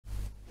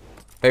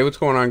Hey, what's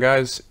going on,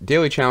 guys?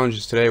 Daily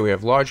challenges today. We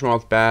have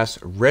largemouth bass,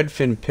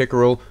 redfin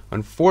pickerel.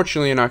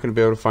 Unfortunately, you're not going to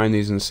be able to find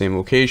these in the same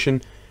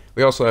location.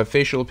 We also have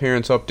facial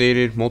appearance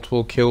updated,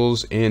 multiple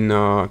kills in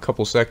a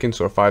couple seconds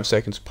or 5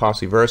 seconds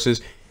posse versus.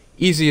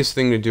 Easiest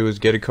thing to do is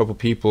get a couple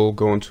people,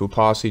 go into a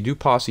posse, do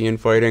posse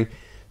infighting,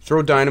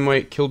 throw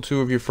dynamite, kill 2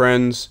 of your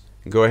friends,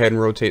 and go ahead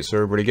and rotate so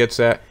everybody gets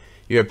that.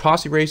 You have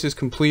posse races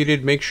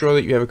completed. Make sure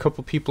that you have a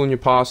couple people in your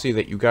posse,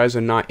 that you guys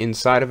are not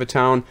inside of a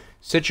town.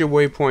 Set your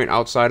waypoint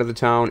outside of the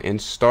town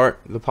and start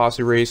the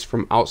posse race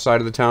from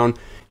outside of the town.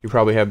 You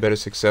probably have better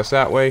success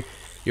that way.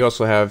 You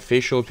also have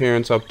facial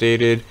appearance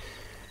updated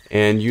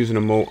and use an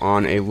emote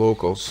on a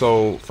local.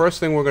 So first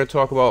thing we're going to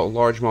talk about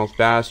largemouth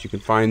bass. You can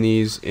find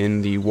these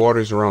in the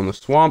waters around the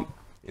swamp,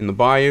 in the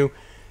bayou.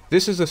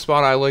 This is the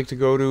spot I like to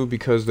go to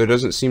because there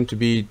doesn't seem to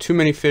be too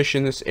many fish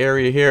in this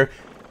area here.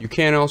 You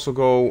can also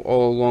go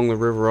all along the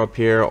river up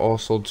here,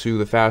 also to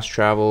the fast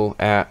travel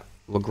at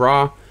Le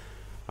Gras.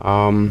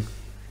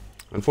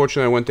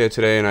 Unfortunately, I went there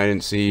today and I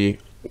didn't see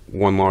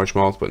one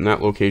largemouth, but in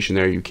that location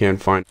there you can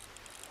find.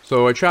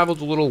 So I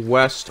traveled a little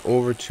west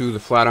over to the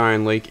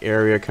Flatiron Lake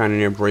area, kind of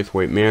near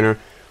Braithwaite Manor,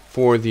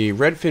 for the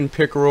redfin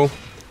pickerel.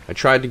 I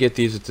tried to get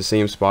these at the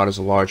same spot as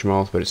a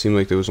largemouth, but it seemed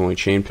like there was only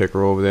chain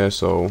pickerel over there,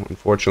 so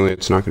unfortunately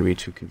it's not going to be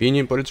too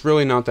convenient, but it's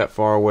really not that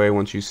far away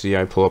once you see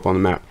I pull up on the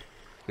map.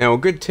 Now, a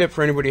good tip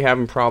for anybody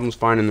having problems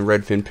finding the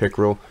redfin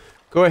pickerel,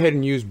 go ahead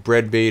and use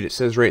bread bait. It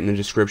says right in the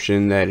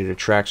description that it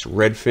attracts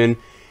redfin.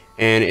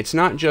 And it's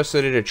not just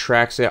that it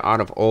attracts it out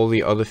of all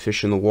the other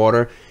fish in the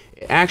water.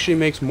 It actually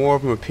makes more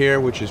of them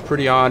appear, which is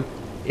pretty odd.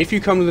 If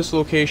you come to this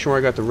location where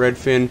I got the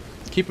redfin,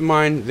 keep in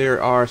mind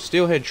there are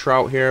steelhead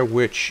trout here,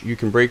 which you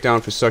can break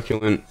down for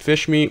succulent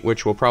fish meat,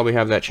 which we'll probably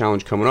have that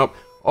challenge coming up.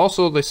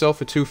 Also, they sell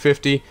for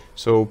 $2.50,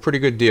 so pretty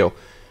good deal.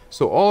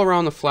 So all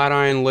around the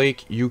Flatiron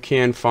Lake, you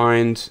can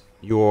find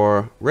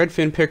your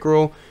redfin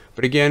pickerel,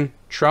 but again,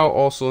 trout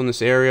also in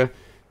this area.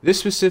 This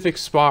specific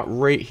spot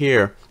right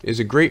here is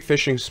a great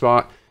fishing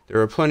spot.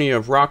 There are plenty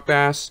of rock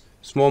bass,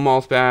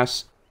 smallmouth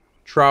bass,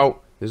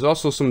 trout. There's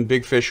also some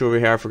big fish over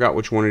here. I forgot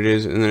which one it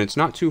is. And then it's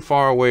not too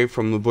far away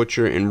from the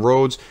butcher in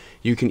Rhodes.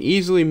 You can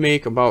easily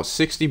make about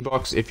 60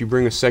 bucks if you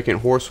bring a second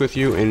horse with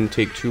you and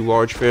take 2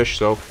 large fish.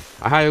 So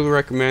I highly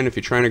recommend if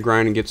you're trying to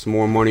grind and get some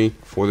more money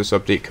for this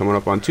update coming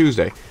up on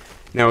Tuesday.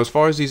 Now, as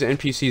far as these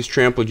NPCs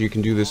trampled, you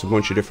can do this a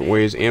bunch of different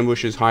ways.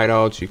 Ambushes,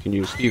 hideouts, you can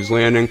use Steve's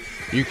Landing,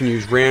 you can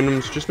use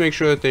randoms. Just make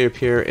sure that they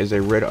appear as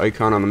a red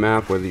icon on the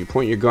map, whether you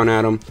point your gun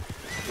at them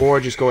or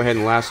just go ahead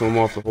and lasso them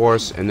off the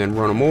horse and then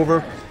run them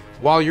over.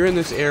 While you're in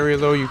this area,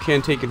 though, you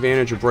can take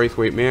advantage of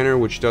Braithwaite Manor,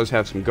 which does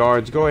have some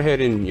guards. Go ahead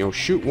and,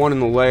 shoot one in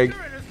the leg,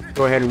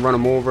 go ahead and run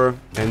them over,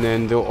 and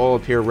then they'll all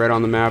appear red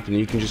on the map, and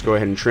you can just go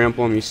ahead and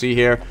trample them. You see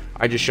here,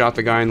 I just shot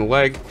the guy in the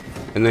leg,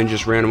 and then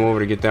just ran him over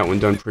to get that one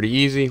done pretty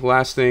easy.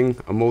 Last thing,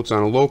 emotes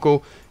on a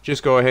local.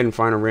 Just go ahead and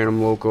find a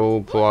random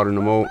local, pull out an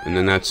emote, and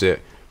then that's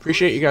it.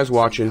 Appreciate you guys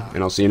watching,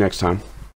 and I'll see you next time.